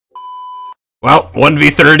Well,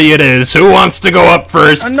 1v30 it is. Who wants to go up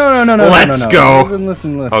first? No. Let's go.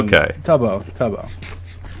 Listen. Okay. Tubbo.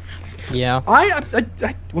 Yeah.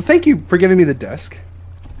 Well, thank you for giving me the disc.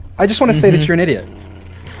 I just want to say that you're an idiot.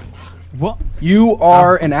 What? You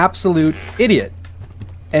are an absolute idiot.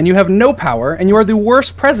 And you have no power, and you are the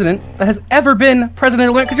worst president that has ever been president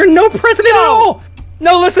of because you're no president at all!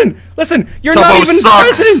 No, listen! You're Tubbo not even sucks.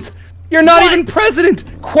 president! You're not even president!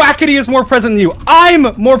 Quackity is more president than you.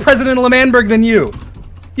 I'm more president of Lemanberg than you.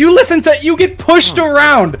 You get pushed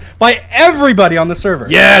around by everybody on the server.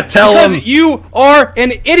 Yeah, tell him. Because you are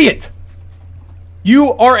an idiot.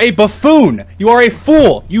 You are a buffoon. You are a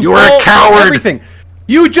fool. You are a coward. Everything.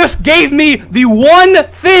 You just gave me the one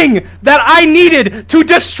thing that I needed to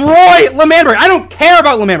destroy Lemanberg. I don't care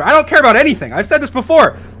about Lemanberg. I don't care about anything. I've said this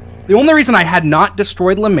before. The only reason I had not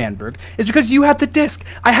destroyed Lemanberg is because you had the disc.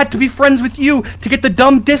 I had to be friends with you to get the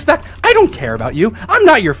dumb disc back. I don't care about you. I'm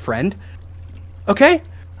not your friend. Okay?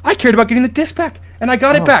 I cared about getting the disc back, and I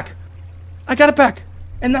got it back. I got it back.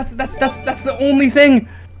 And that's the only thing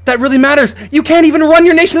that really matters. You can't even run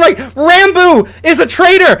your nation right. Rambo is a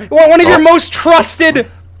traitor. One of your most trusted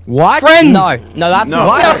friends. No, that's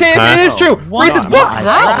not. Okay, it is true. Read this book.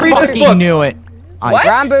 Read this book. Knew it. What?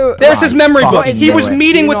 Rambo. There's his memory book. What? He was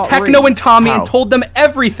meeting with Not Techno read. and Tommy and told them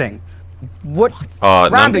everything. What?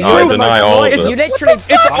 None, Rambo, I deny all of you this. literally.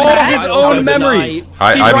 It's all his own memories.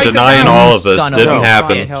 I'm writes it denying down. all of this. Son of Didn't a-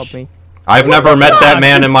 happen. Help me. I've never met that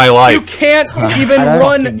man in my You life. can't even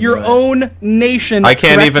run your own nation. I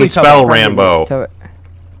can't even correctly, spell Tubbo. Rambo.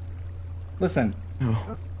 Listen,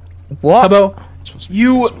 What? Tubbo,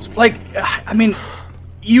 you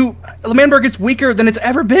Lemanberg is weaker than it's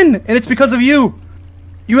ever been, and it's because of you.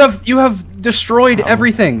 You have destroyed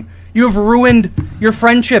everything. You have ruined your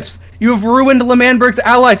friendships. You have ruined Lemanberg's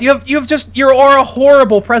allies. You are a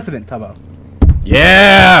horrible president, Tubbo.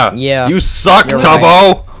 Yeah. Yeah. You suck, You're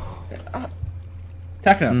Tubbo.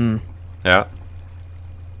 Techno, Yeah.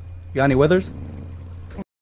 you got any withers?